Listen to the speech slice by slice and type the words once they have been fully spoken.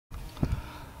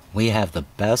We have the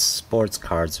best sports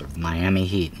cards of Miami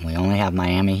Heat, and we only have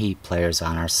Miami Heat players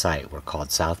on our site. We're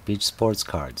called South Beach Sports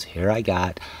Cards. Here I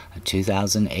got a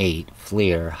 2008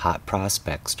 Fleer Hot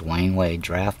Prospects Dwyane Wade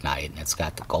Draft Night, and it's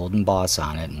got the golden boss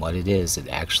on it, and what it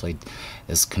actually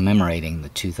is commemorating the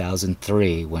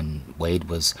 2003 when Wade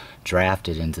was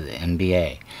drafted into the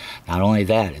NBA. Not only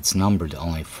that, it's numbered to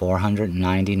only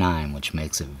 499, which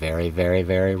makes it very, very,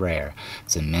 very rare.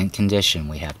 It's in mint condition.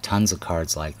 We have tons of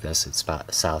cards like this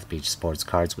at South Beach Sports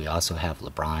Cards. We also have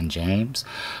LeBron James,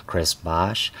 Chris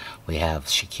Bosh, we have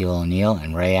Shaquille O'Neal,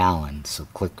 and Ray Allen. So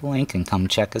click the link and come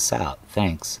check us out.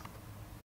 Thanks.